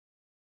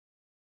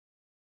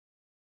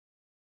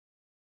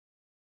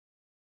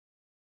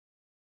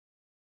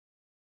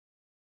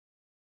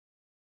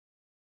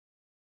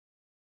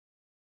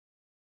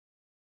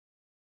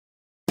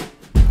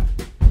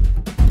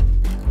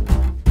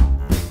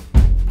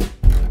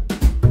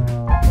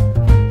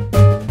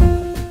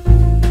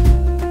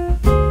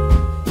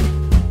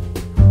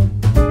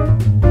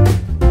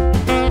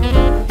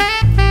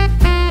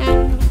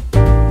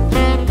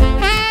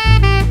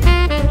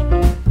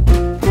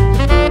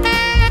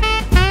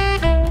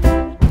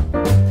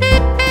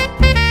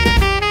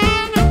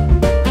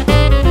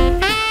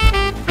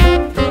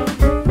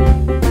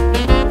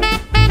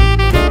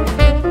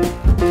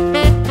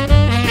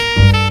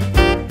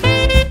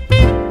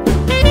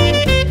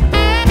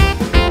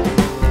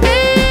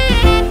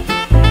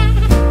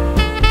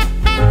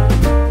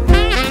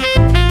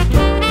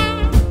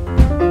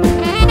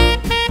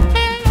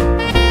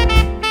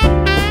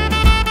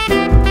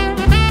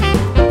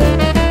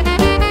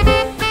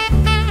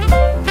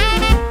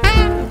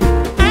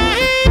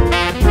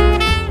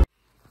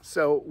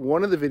So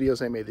one of the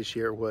videos I made this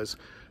year was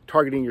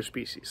targeting your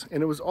species,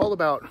 and it was all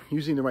about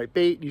using the right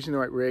bait, using the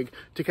right rig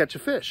to catch a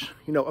fish,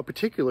 you know, a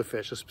particular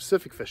fish, a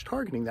specific fish,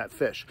 targeting that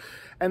fish.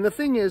 And the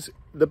thing is,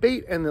 the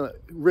bait and the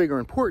rig are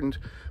important,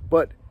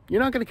 but you're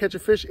not going to catch a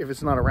fish if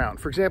it's not around.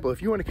 For example,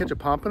 if you want to catch a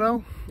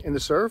pompano in the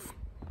surf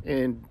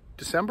in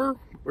December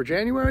or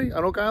January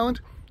on Oak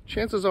Island,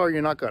 chances are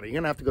you're not gonna. You're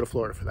gonna have to go to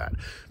Florida for that.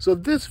 So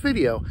this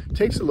video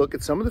takes a look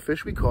at some of the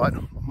fish we caught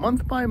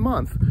month by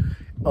month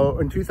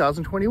in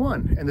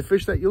 2021, and the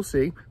fish that you'll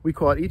see we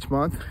caught each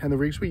month and the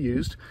rigs we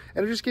used,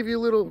 and it'll just give you a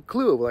little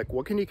clue of like,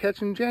 what can you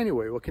catch in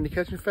January, what can you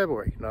catch in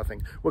February?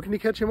 Nothing. What can you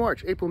catch in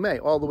March, April, May,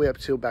 all the way up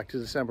till back to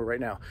December right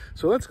now.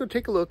 So let's go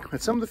take a look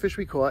at some of the fish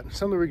we caught,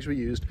 some of the rigs we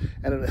used,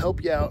 and it'll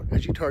help you out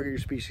as you target your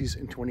species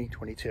in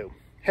 2022.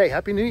 Hey,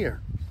 Happy New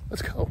Year.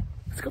 Let's go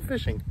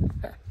fishing.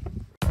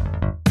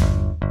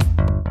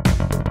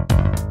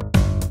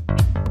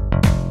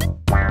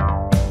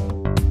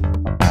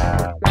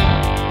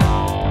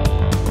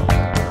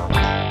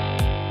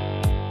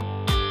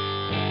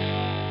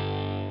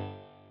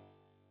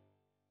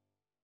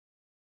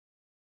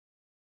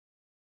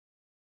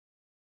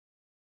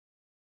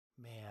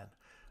 Man,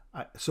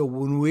 so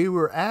when we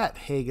were at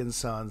Hagen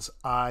Sons,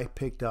 I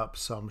picked up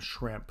some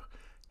shrimp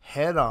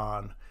head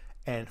on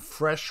and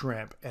fresh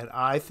shrimp, and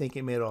I think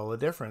it made all the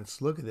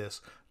difference. Look at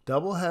this,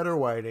 double header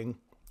whiting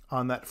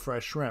on that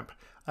fresh shrimp.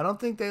 I don't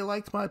think they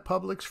liked my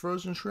Publix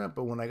frozen shrimp,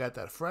 but when I got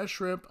that fresh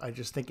shrimp, I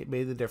just think it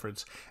made the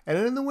difference. And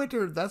in the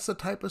winter, that's the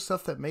type of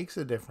stuff that makes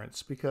a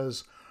difference,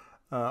 because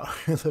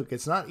look,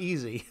 it's not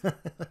easy.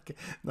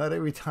 Not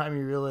every time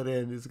you reel it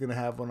in is going to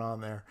have one on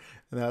there.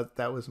 And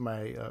that was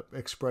my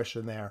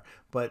expression there.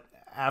 But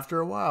after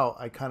a while,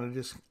 I kind of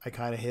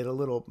hit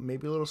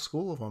maybe a little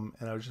school of them,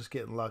 and I was just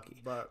getting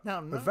lucky. But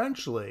now,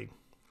 eventually,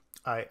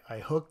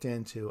 I hooked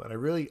into, and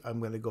I'm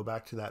going to go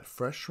back to that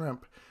fresh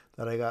shrimp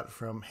that I got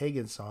from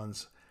Hagen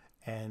Sons,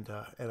 and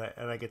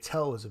I could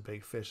tell it was a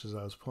big fish as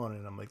I was pulling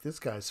it. I'm like, this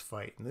guy's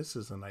fighting. This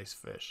is a nice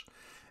fish.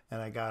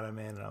 And I got him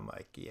in, and I'm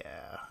like,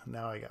 yeah,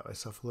 now I got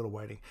myself a little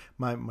whiting.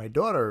 My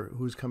daughter,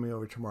 who's coming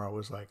over tomorrow,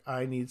 was like,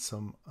 I need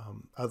some,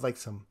 I'd like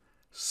some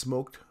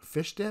smoked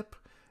fish dip.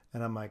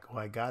 And I'm like,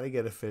 well, I got to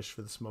get a fish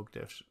for the smoked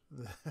dip.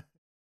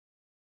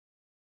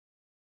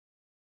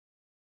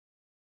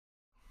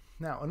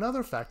 Now,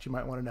 another fact you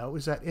might want to know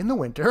is that in the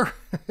winter,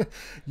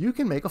 you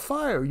can make a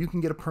fire. You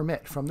can get a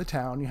permit from the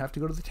town. You have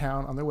to go to the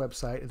town on their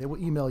website, and they will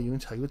email you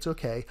and tell you it's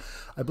okay.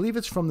 I believe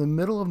it's from the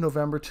middle of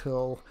November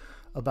till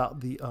about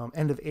the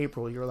end of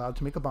April. You're allowed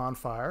to make a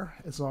bonfire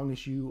as long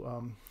as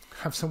you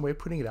have some way of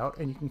putting it out,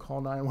 and you can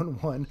call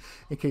 911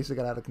 in case it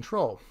got out of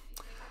control.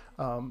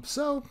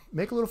 So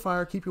make a little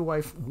fire, keep your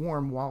wife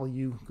warm while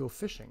you go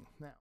fishing.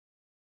 Now,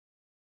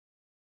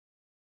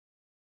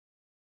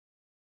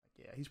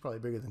 yeah, he's probably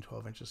bigger than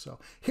 12 inches. So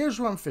here's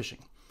where I'm fishing.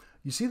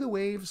 You see the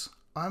waves?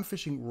 I'm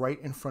fishing right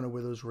in front of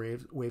where those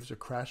waves are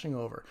crashing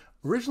over.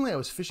 Originally, I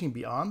was fishing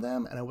beyond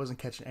them, and I wasn't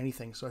catching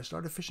anything. So I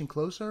started fishing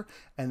closer,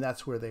 and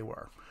that's where they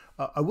were.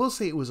 I will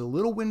say it was a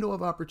little window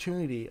of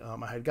opportunity.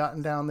 I had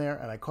gotten down there,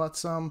 and I caught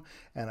some,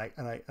 and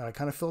I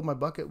kind of filled my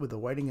bucket with the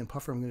whiting and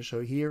puffer I'm going to show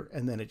you here,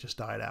 and then it just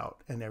died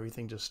out, and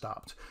everything just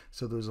stopped.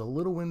 So there was a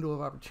little window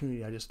of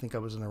opportunity. I just think I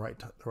was in the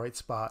right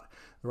spot,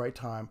 the right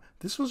time.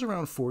 This was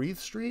around 40th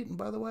Street,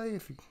 by the way,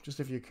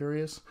 if you're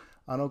curious,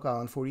 on Oak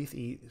Island, 40th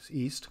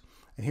East.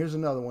 And here's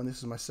another one. This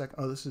is my second.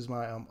 Oh, this is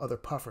my other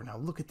puffer. Now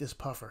look at this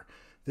puffer.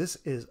 This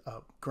is a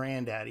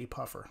granddaddy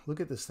puffer. Look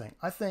at this thing.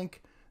 I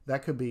think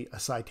that could be a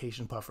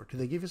citation puffer. Do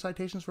they give you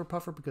citations for a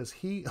puffer? Because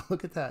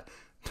look at that.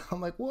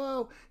 I'm like,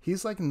 whoa,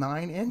 he's like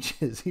 9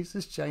 inches. He's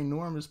this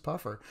ginormous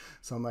puffer.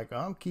 So I'm like,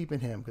 I'm keeping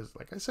him because,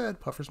 like I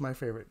said, puffer's my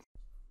favorite.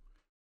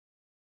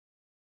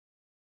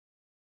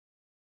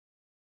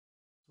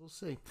 We'll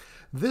see.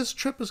 This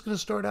trip is going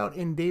to start out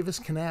in Davis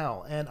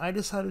Canal, and I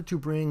decided to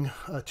bring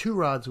 2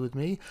 rods with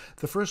me.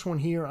 The first one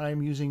here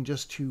I'm using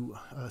just to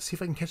see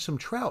if I can catch some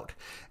trout,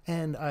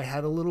 and I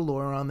had a little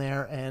lure on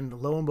there, and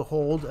lo and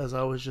behold, as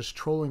I was just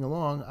trolling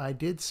along, I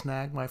did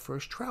snag my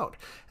first trout,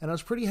 and I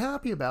was pretty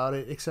happy about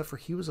it, except for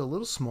he was a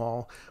little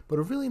small, but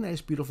a really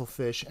nice, beautiful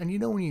fish. And you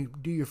know, when you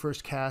do your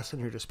first cast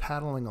and you're just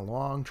paddling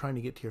along trying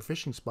to get to your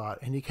fishing spot,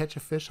 and you catch a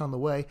fish on the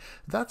way,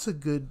 that's a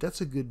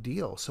good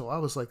deal. So I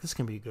was like, this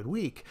can be a good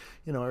week.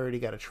 You know, I already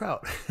got a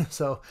trout.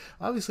 So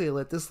obviously I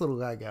let this little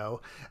guy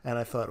go, and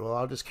I thought, well,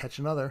 I'll just catch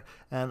another.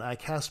 And I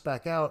cast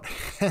back out,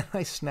 and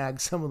I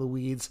snagged some of the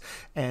weeds,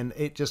 and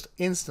it just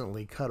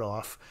instantly cut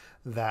off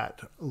that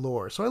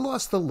lure. So I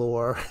lost the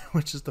lure,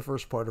 which is the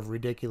first part of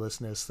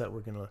ridiculousness that we're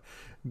going to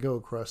go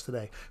across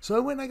today. So I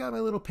went and I got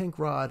my little pink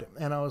rod,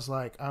 and I was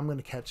like, I'm going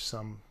to catch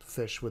some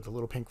fish with the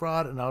little pink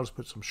rod, and I'll just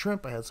put some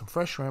shrimp. I had some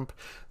fresh shrimp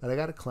that I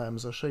got at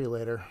Clem's. I'll show you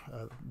later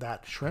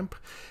that shrimp.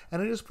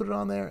 And I just put it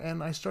on there,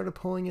 and I started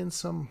pulling in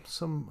some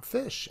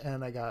fish,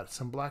 and I got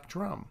some black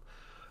drum.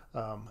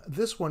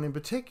 This one in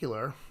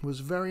particular was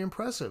very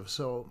impressive.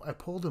 So I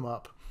pulled him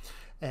up,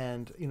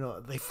 And, you know,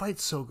 they fight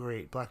so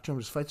great. Black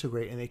jumpers fight so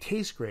great, and they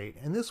taste great.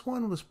 And this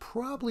one was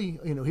probably,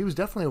 you know, he was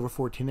definitely over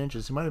 14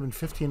 inches. He might have been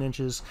 15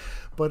 inches,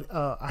 but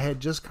I had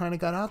just kind of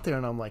got out there,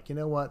 and I'm like, you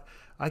know what?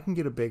 I can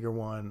get a bigger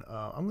one.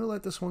 I'm going to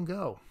let this one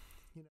go.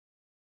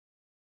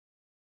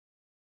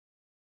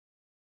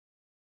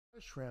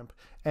 Shrimp,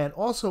 and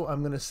also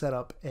I'm going to set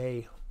up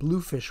a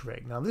bluefish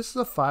rig. Now this is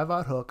a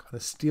 5/0 hook on a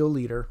steel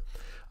leader.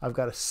 I've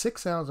got a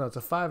 6 ounce, now it's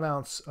a 5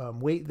 ounce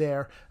weight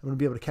there. I'm going to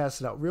be able to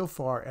cast it out real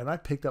far, and I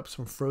picked up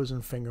some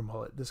frozen finger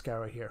mullet, this guy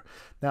right here.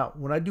 Now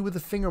what I do with the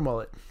finger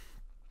mullet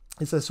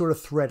is I sort of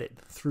thread it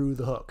through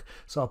the hook.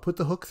 So I'll put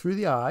the hook through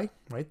the eye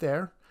right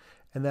there,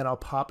 and then I'll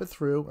pop it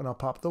through, and I'll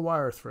pop the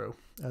wire through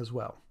as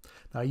well.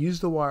 Now I use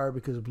the wire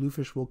because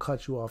bluefish will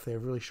cut you off. They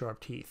have really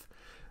sharp teeth.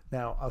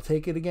 Now I'll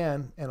take it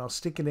again and I'll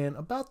stick it in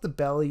about the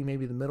belly,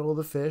 maybe the middle of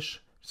the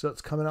fish, so it's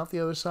coming out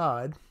the other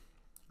side,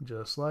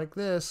 just like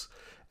this.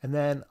 And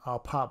then I'll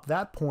pop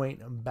that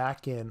point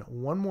back in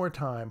one more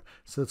time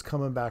so it's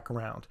coming back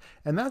around.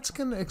 And that's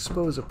going to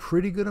expose a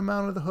pretty good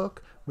amount of the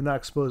hook, but not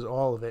expose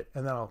all of it.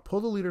 And then I'll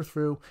pull the leader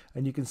through,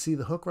 and you can see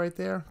the hook right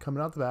there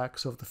coming out the back.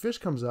 So if the fish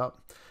comes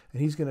up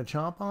and he's going to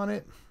chomp on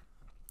it,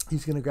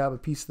 he's going to grab a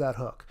piece of that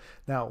hook.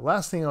 Now,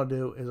 last thing I'll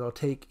do is I'll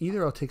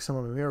take some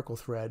of my miracle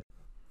thread,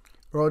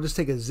 or I'll just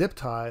take a zip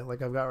tie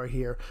like I've got right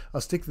here.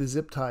 I'll stick the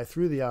zip tie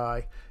through the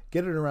eye,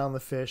 get it around the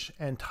fish,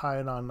 and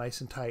tie it on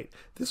nice and tight.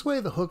 This way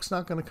the hook's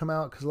not going to come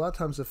out, because a lot of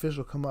times the fish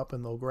will come up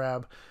and they'll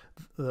grab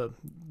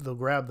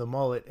the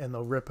mullet and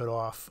they'll rip it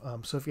off.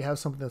 So if you have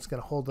something that's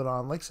going to hold it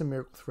on, like some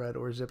miracle thread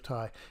or a zip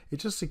tie, it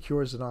just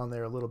secures it on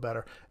there a little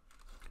better.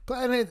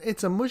 But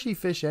it's a mushy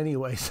fish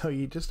anyway, so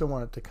you just don't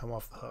want it to come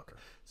off the hook.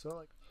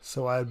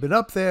 So I had been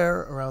up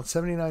there around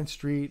 79th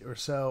Street or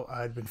so.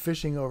 I'd been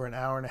fishing over an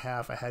hour and a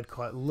half. I had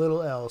caught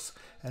little else,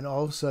 and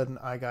all of a sudden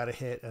I got a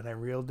hit, and I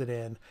reeled it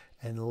in,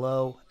 and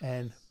lo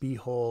and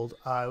behold,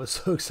 I was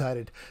so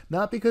excited.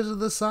 Not because of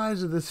the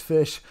size of this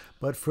fish,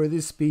 but for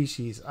this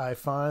species. I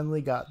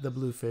finally got the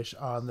bluefish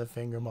on the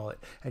finger mullet.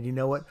 And you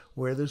know what?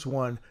 Where there's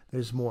one,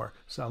 there's more.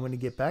 So I'm going to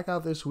get back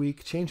out this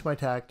week, change my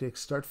tactics,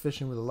 start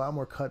fishing with a lot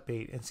more cut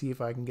bait, and see if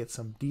I can get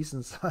some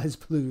decent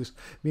sized blues.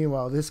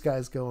 Meanwhile, this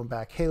guy's going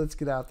back. Hey, let's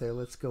get out there.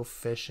 Let's go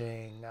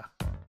fishing.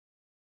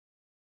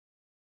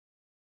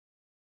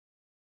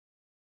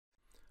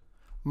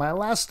 My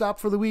last stop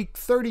for the week,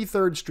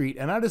 33rd Street,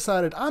 and I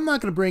decided I'm not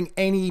going to bring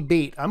any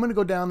bait. I'm going to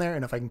go down there,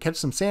 and if I can catch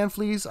some sand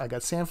fleas, I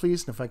got sand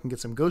fleas, and if I can get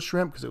some ghost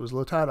shrimp, because it was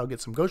low tide, I'll get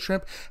some ghost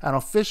shrimp, and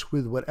I'll fish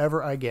with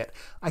whatever I get.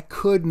 I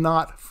could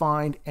not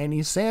find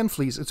any sand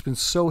fleas. It's been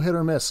so hit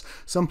or miss.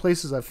 Some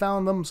places I've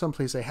found them, some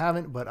places I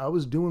haven't, but I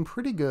was doing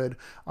pretty good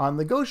on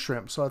the ghost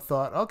shrimp, so I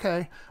thought,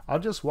 okay, I'll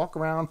just walk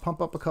around,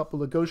 pump up a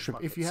couple of ghost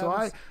shrimp.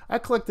 I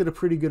collected a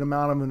pretty good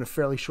amount of them in a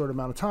fairly short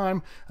amount of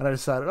time, and I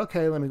decided,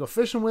 okay, let me go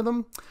fishing with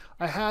them.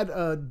 I had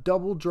a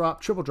triple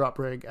drop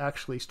rig,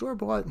 actually,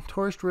 store-bought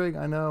tourist rig.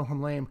 I know,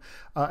 I'm lame.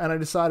 And I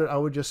decided I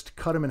would just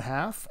cut them in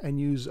half and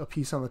use a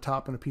piece on the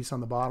top and a piece on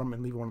the bottom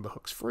and leave one of the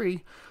hooks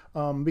free,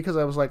 because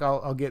I was like,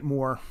 I'll get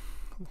more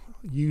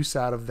use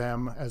out of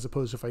them as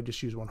opposed to if I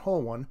just use one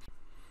whole one.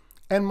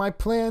 And my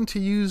plan to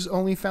use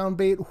only found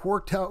bait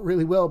worked out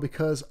really well,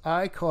 because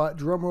I caught,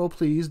 drumroll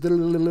please,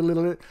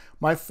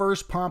 my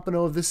first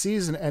pompano of the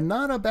season, and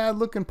not a bad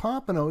looking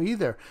pompano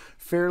either.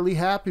 Fairly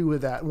happy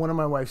with that. One of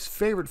my wife's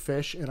favorite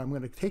fish, and I'm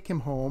going to take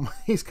him home.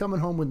 He's coming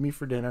home with me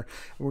for dinner,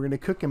 and we're going to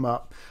cook him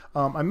up.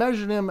 I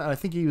measured him, and I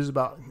think he was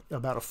about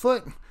a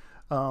foot,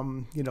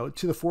 you know,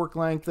 to the fork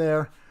length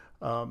there.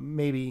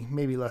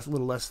 Maybe less, a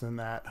little less than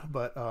that,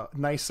 but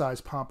nice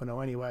size pompano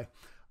anyway.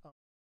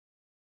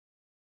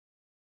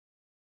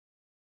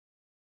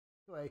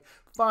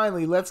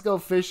 Finally, let's go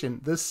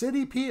fishing. The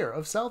city pier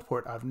of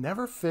Southport. I've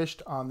never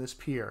fished on this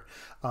pier,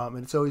 and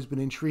it's always been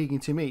intriguing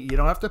to me. You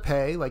don't have to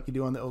pay like you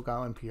do on the Oak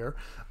Island Pier.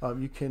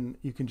 You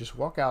can just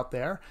walk out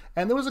there,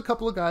 and there was a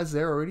couple of guys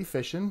there already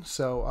fishing.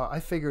 So I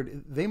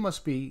figured they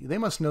must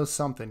know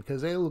something,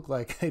 because they look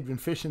like they'd been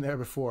fishing there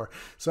before.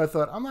 So I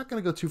thought, I'm not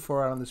going to go too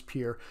far out on this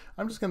pier.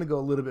 I'm just going to go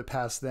a little bit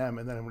past them,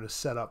 and then I'm going to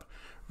set up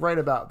right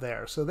about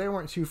there. So they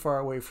weren't too far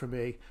away from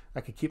me.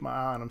 I could keep my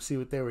eye on them, see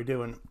what they were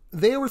doing.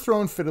 They were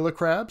throwing fiddler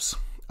crabs.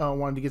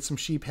 Wanted to get some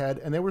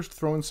sheephead, and they were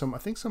throwing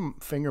some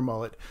finger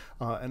mullet,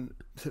 and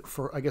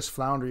for, I guess,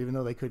 flounder, even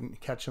though they couldn't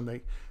catch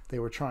them, they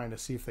were trying to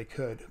see if they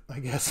could, I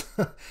guess.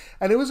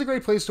 And it was a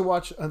great place to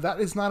watch. That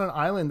is not an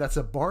island, that's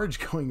a barge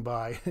going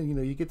by. You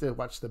know, you get to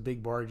watch the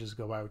big barges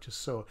go by, which is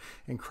so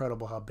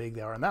incredible how big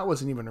they are. And that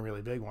wasn't even a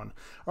really big one.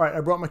 All right,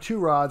 I brought my 2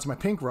 rods, my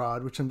pink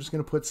rod, which I'm just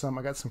going to put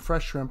I got some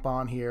fresh shrimp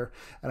on here,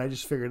 and I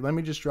just figured, let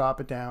me just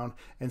drop it down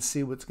and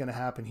see what's going to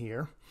happen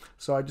here.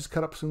 So I just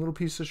cut up some little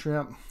pieces of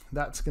shrimp.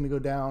 That's going to go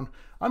down.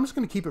 I'm just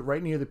going to keep it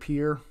right near the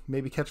pier.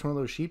 Maybe catch one of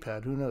those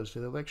sheephead. Who knows?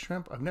 Do they like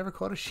shrimp? I've never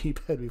caught a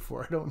sheephead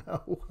before. I don't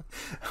know.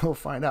 We'll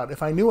find out.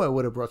 If I knew, I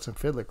would have brought some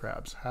fiddler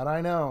crabs. Had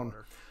I known.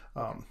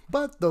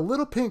 But the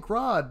little pink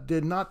rod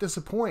did not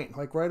disappoint.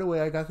 Like right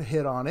away I got the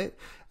hit on it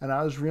and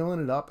I was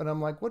reeling it up and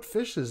I'm like, what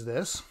fish is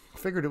this?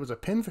 Figured it was a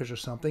pinfish or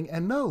something,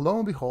 and no, lo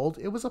and behold,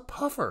 it was a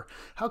puffer.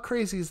 How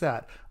crazy is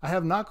that? I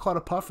have not caught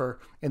a puffer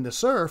in the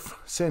surf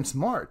since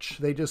March.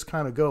 They just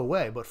kind of go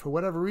away, but for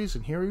whatever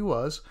reason, here he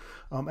was,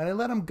 and I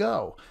let him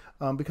go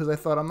because I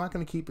thought I'm not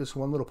going to keep this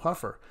one little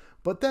puffer.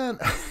 But then,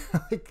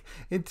 like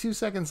in 2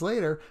 seconds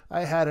later,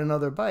 I had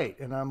another bite,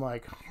 and I'm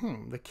like,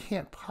 that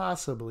can't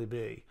possibly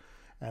be.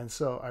 And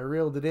so I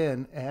reeled it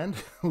in, and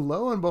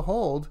lo and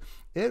behold,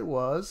 it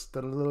was,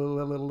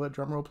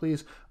 drum roll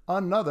please,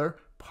 another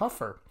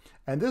puffer.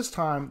 And this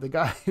time, the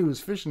guy who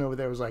was fishing over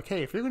there was like,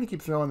 hey, if you're going to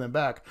keep throwing them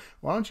back,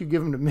 why don't you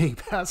give them to me?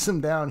 Pass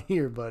them down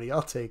here, buddy.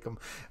 I'll take them.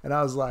 And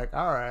I was like,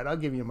 all right, I'll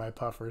give you my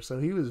puffer. So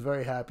he was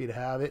very happy to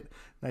have it.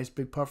 Nice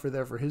big puffer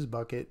there for his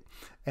bucket.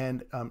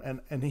 And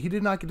he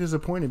did not get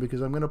disappointed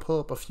because I'm going to pull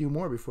up a few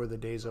more before the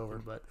day's over.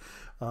 But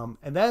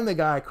and then the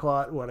guy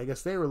caught what I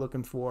guess they were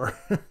looking for,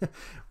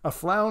 a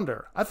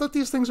flounder. I thought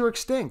these things were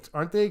extinct.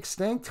 Aren't they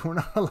extinct? We're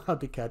not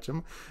allowed to catch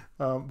them.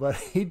 But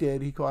he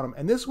did. He caught them.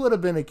 And this would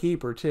have been a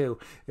keeper, too,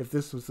 if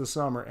this was the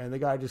summer. And the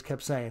guy just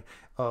kept saying,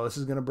 oh, this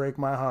is going to break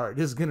my heart.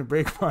 This is going to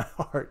break my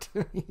heart.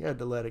 He had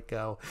to let it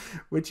go,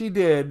 which he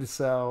did.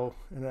 So,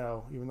 even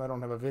though I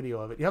don't have a video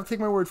of it, you have to take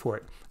my word for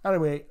it.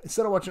 Anyway,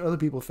 instead of watching other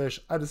people fish,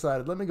 I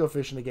decided, let me go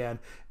fishing again.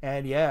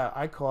 And yeah,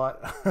 I caught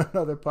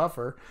another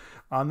puffer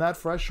on that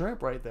fresh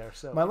shrimp right there.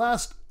 So my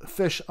last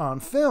fish on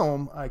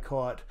film I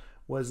caught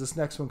was this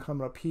next one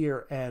coming up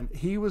here, and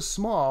he was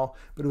small,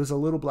 but it was a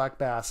little black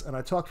bass. And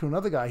I talked to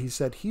another guy. He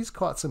said he's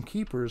caught some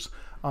keepers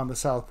on the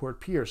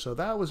Southport Pier, so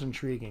that was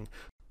intriguing.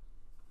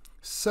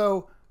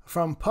 So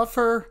from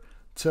puffer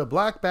to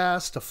black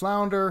bass to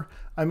flounder,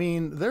 I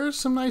mean, there's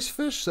some nice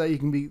fish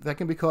that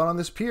can be caught on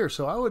this pier.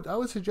 So I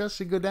would suggest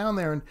you go down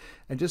there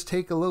and just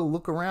take a little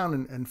look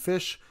around and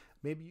fish.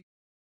 Maybe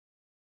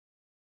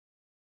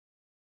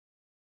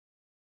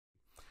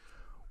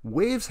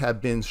waves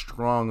have been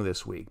strong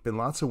this week, been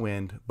lots of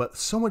wind, but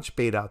so much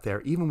bait out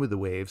there, even with the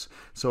waves.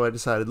 So I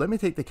decided, let me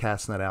take the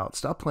cast net out,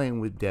 stop playing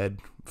with dead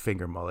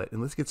finger mullet,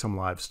 and let's get some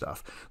live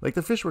stuff. Like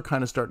the fish were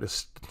kind of starting to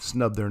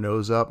snub their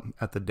nose up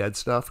at the dead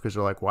stuff because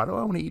they're like, why do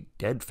I want to eat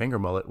dead finger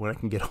mullet when I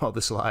can get all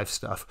this live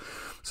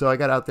stuff? So I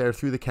got out there,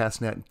 threw the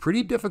cast net.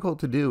 Pretty difficult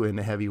to do in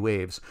the heavy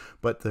waves,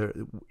 but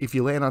if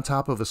you land on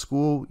top of a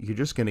school, you're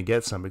just going to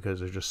get some because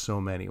there's just so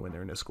many when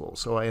they're in a school.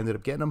 So I ended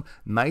up getting them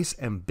nice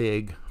and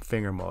big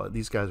finger mullet.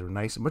 These guys are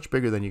nice, much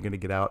bigger than you're going to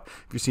get out.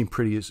 If you've seen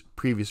previous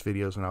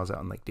videos when I was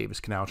out in like Davis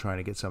Canal trying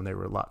to get some, they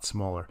were a lot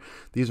smaller.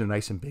 These are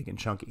nice and big and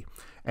chunky.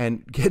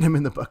 And getting them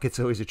in the bucket's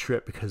always a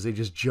trip because they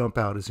just jump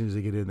out as soon as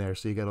they get in there.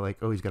 So you got to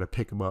always got to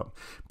pick them up,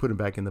 put them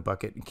back in the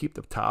bucket, and keep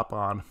the top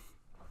on.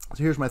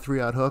 So here's my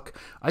 3-aught hook.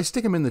 I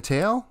stick them in the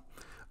tail.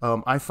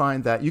 I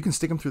find that you can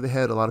stick them through the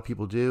head. A lot of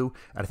people do.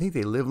 I think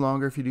they live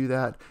longer if you do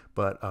that.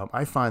 But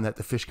I find that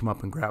the fish come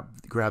up and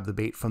grab the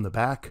bait from the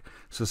back.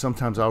 So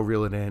sometimes I'll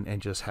reel it in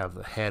and just have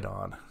the head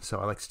on. So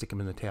I like to stick them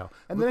in the tail.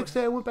 And the next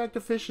day I went back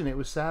to fishing. It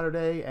was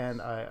Saturday,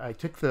 and I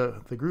took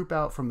the group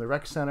out from the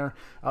rec center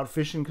out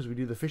fishing because we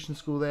do the fishing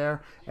school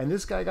there. And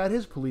this guy got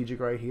his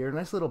pelagic right here.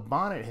 Nice little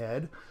bonnet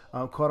head.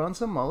 Caught on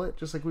some mullet,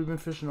 just like we've been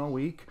fishing all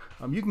week.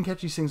 You can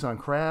catch these things on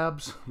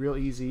crabs real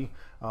easy.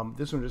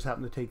 This one just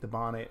happened to take the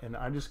bonnet, and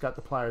I just got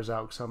the pliers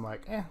out because I'm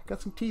like,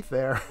 got some teeth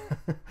there.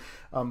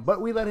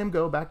 But we let him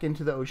go back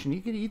into the ocean.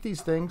 You can eat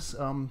these things.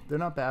 They're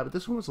not bad, but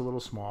this one was a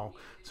little small.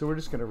 So we're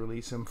just going to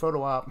release him,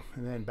 photo op,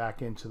 and then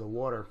back into the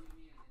water.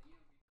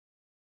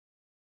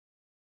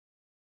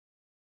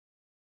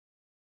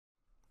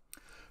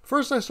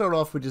 First, I start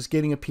off with just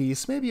getting a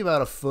piece, maybe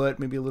about a foot,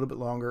 maybe a little bit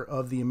longer,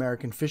 of the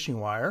American fishing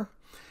wire.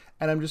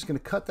 And I'm just going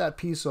to cut that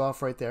piece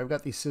off right there. I've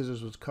got these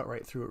scissors which cut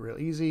right through it real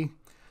easy.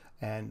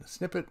 And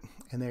snip it,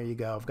 and there you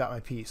go. I've got my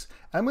piece.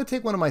 I'm going to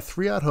take one of my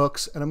 3-aught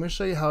hooks, and I'm going to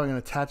show you how I'm going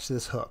to attach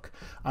this hook.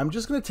 I'm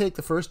just going to take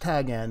the first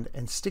tag end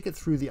and stick it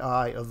through the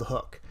eye of the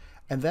hook.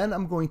 And then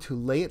I'm going to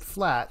lay it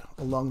flat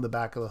along the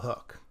back of the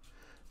hook.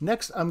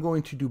 Next, I'm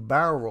going to do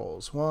barrel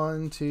rolls.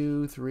 1,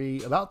 2,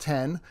 3, about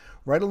 10,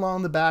 right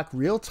along the back,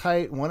 real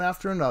tight, one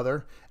after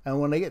another. And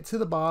when I get to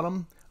the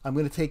bottom, I'm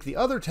going to take the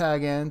other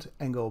tag end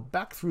and go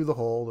back through the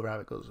hole. The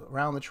rabbit goes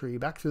around the tree,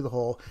 back through the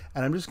hole,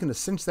 and I'm just going to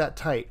cinch that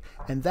tight.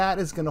 And that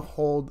is going to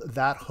hold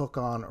that hook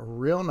on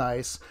real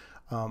nice.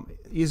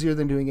 Easier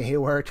than doing a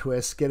haywire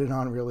twist. Get it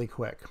on really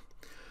quick.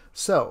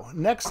 So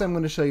next I'm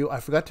going to show you, I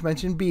forgot to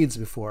mention beads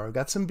before. I've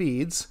got some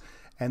beads.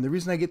 And the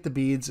reason I get the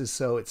beads is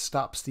so it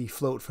stops the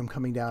float from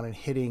coming down and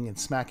hitting and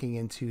smacking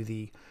into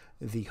the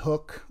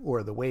hook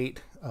or the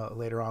weight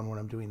later on when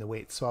I'm doing the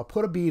weight. So I'll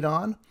put a bead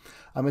on.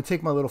 I'm going to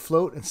take my little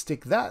float and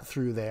stick that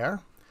through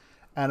there.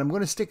 And I'm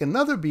going to stick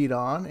another bead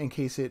on in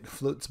case it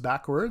floats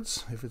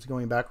backwards. If it's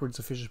going backwards,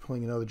 the fish is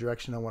pulling another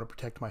direction. I want to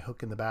protect my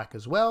hook in the back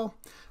as well.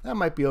 That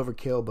might be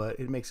overkill, but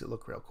it makes it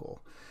look real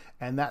cool.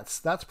 And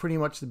that's pretty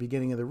much the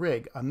beginning of the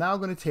rig. I'm now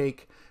going to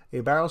take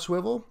a barrel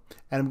swivel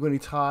and I'm going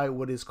to tie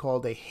what is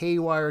called a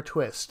haywire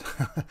twist.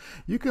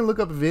 You can look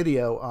up a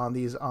video on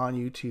these on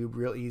YouTube,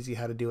 real easy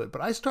how to do it.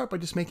 But I start by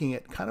just making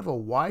it kind of a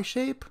Y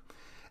shape,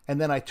 and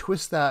then I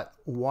twist that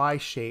Y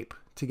shape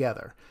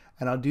together.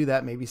 And I'll do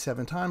that maybe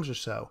 7 times or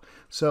so.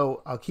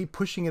 So I'll keep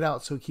pushing it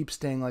out so it keeps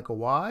staying like a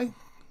Y,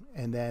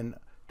 and then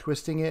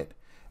twisting it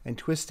and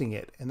twisting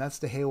it. And that's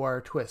the haywire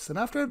twist. And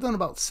after I've done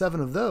about 7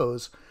 of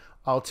those,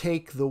 I'll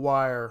take the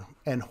wire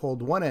and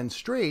hold one end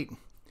straight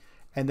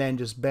and then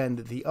just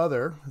bend the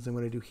other, as I'm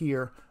going to do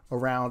here,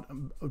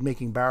 around,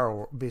 making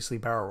basically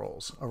barrel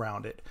rolls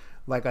around it,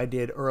 like I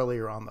did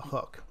earlier on the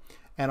hook.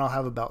 And I'll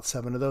have about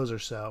 7 of those or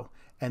so.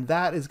 And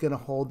that is going to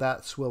hold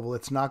that swivel.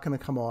 It's not going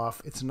to come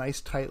off. It's a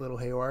nice tight little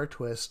haywire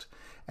twist,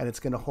 and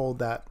it's going to hold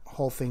that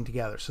whole thing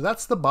together. So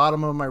that's the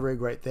bottom of my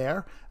rig right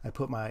there. I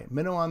put my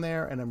minnow on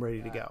there and I'm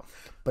ready to go.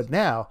 But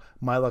now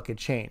my luck had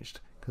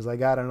changed because I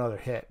got another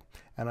hit.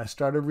 And I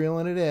started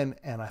reeling it in,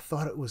 and I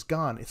thought it was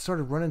gone. It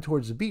started running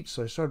towards the beach,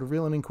 so I started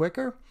reeling in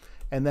quicker.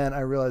 And then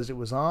I realized it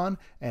was on,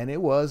 and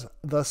it was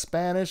the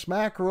Spanish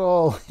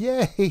mackerel.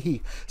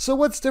 Yay! So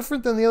what's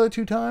different than the other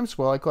 2 times?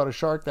 Well, I caught a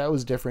shark. That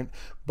was different.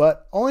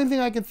 But only thing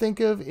I can think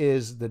of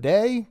is the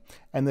day,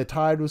 and the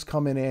tide was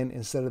coming in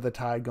instead of the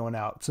tide going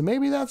out. So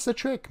maybe that's the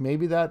trick.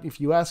 Maybe that, if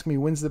you ask me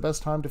when's the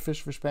best time to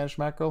fish for Spanish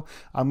mackerel,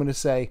 I'm going to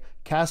say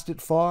cast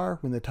it far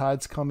when the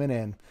tide's coming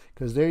in.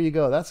 Because there you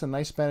go. That's a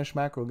nice Spanish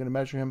mackerel. We're going to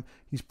measure him.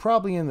 He's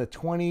probably in the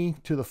 20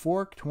 to the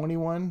fork,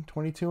 21,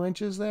 22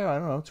 inches there. I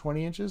don't know,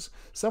 20 inches,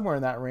 somewhere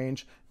in that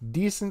range.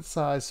 Decent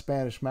sized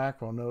Spanish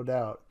mackerel, no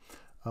doubt.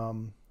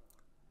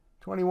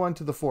 21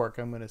 to the fork,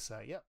 I'm going to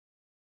say. Yep.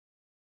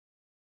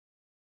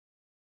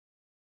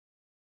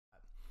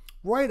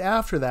 Right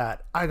after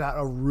that, I got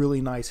a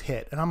really nice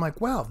hit. And I'm like,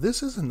 wow,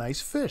 this is a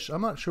nice fish. I'm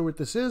not sure what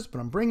this is, but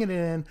I'm bringing it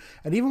in.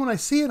 And even when I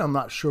see it, I'm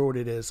not sure what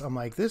it is. I'm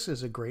like, this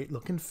is a great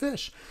looking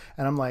fish.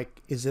 And I'm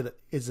like, is it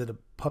a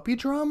puppy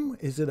drum?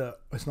 It's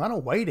not a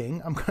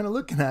whiting. I'm kind of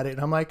looking at it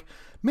and I'm like,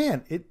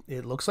 man,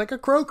 it looks like a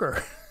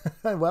croaker.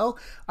 Well,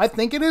 I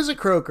think it is a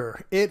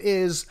croaker. It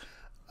is,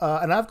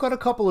 and I've got a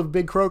couple of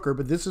big croaker,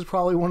 but this is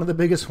probably one of the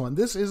biggest one.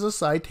 This is a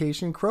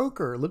citation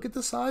croaker. Look at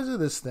the size of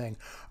this thing.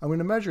 I'm going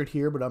to measure it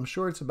here, but I'm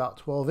sure it's about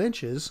 12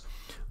 inches.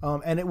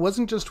 And it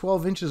wasn't just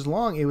 12 inches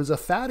long. It was a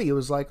fatty. It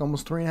was like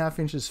almost 3.5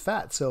 inches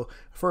fat. So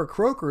for a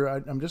croaker,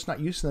 I'm just not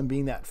used to them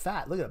being that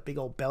fat. Look at that big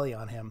old belly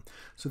on him.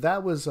 So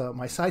that was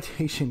my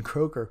citation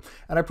croaker.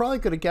 And I probably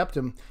could have kept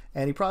him,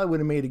 and he probably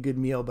would have made a good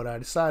meal, but I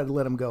decided to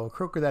let him go. A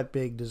croaker that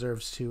big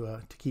deserves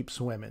to keep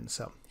swimming.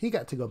 So he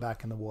got to go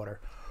back in the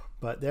water.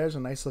 But there's a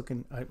nice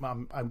looking,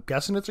 I'm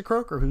guessing it's a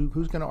croaker.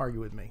 Who's going to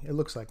argue with me? It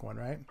looks like one,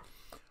 right?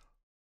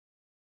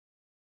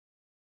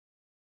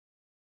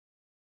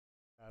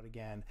 Out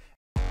again.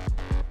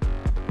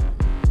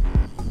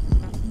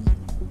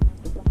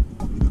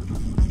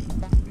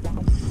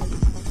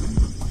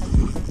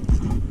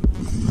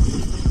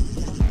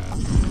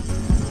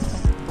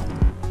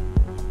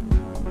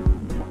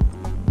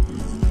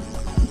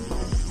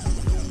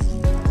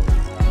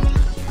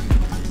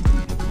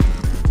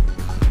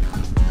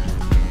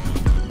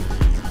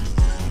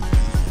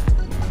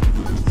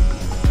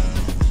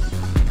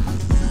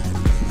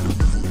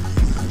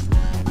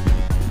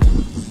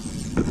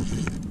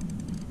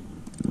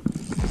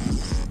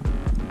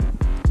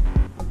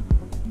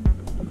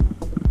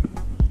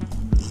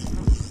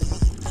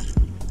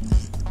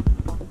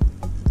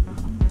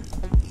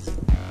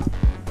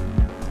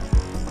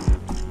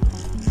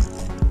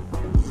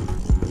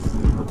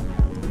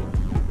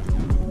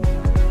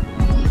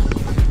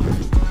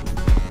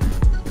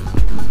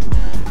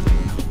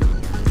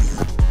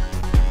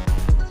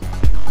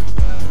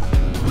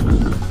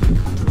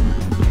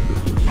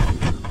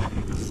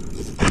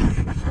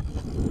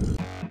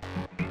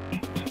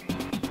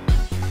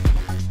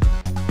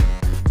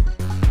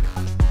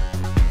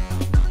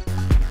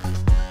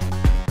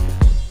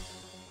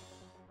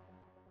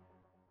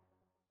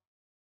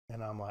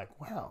 And I'm like,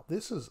 wow,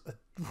 this is a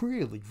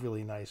really,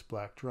 really nice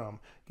black drum.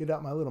 Get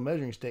out my little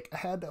measuring stick. I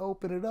had to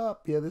open it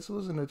up. Yeah, this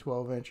wasn't a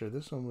 12-incher.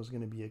 This one was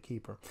going to be a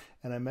keeper.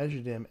 And I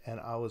measured him, and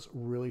I was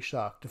really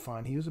shocked to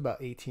find he was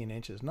about 18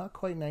 inches. Not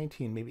quite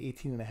 19, maybe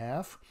 18 and a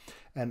half.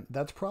 And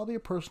that's probably a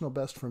personal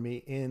best for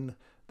me in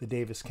the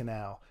Davis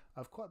Canal.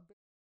 I've caught...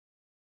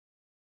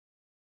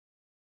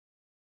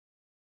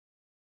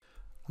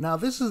 Now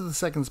this is the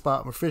second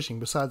spot we're fishing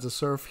besides the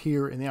surf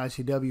here in the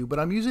ICW, but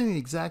I'm using the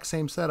exact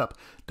same setup.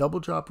 Double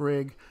drop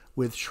rig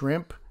with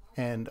shrimp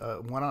and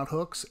 1-aught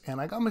hooks,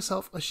 and I got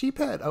myself a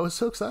sheephead. I was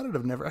so excited.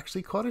 I've never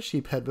actually caught a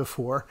sheephead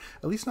before,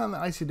 at least not in the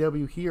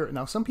ICW here.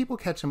 Now some people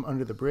catch them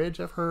under the bridge,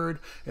 I've heard,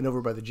 and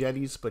over by the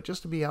jetties, but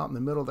just to be out in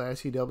the middle of the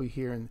ICW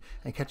here and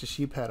catch a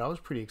sheephead, I was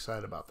pretty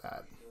excited about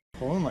that.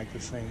 Pulling like the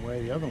same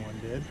way the other one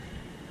did.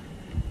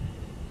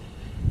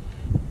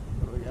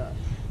 What do we got?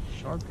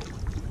 Shark.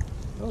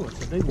 Oh,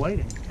 it's a big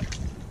whiting.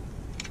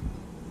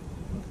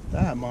 Look at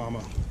that,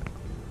 mama.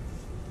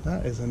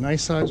 That is a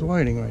nice size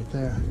whiting right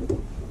there.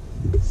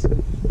 Let's see.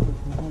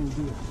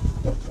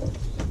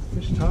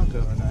 Fish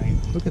taco tonight.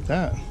 Look at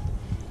that.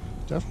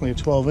 Definitely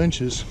 12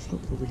 inches. Oh,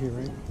 over here,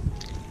 right?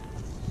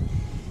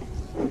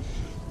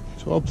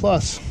 12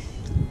 plus.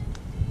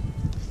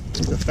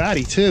 He's a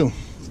fatty too.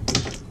 I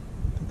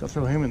think I'll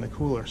throw him in the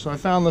cooler. So I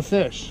found the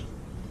fish.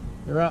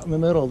 They're out in the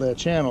middle of that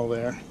channel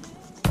there.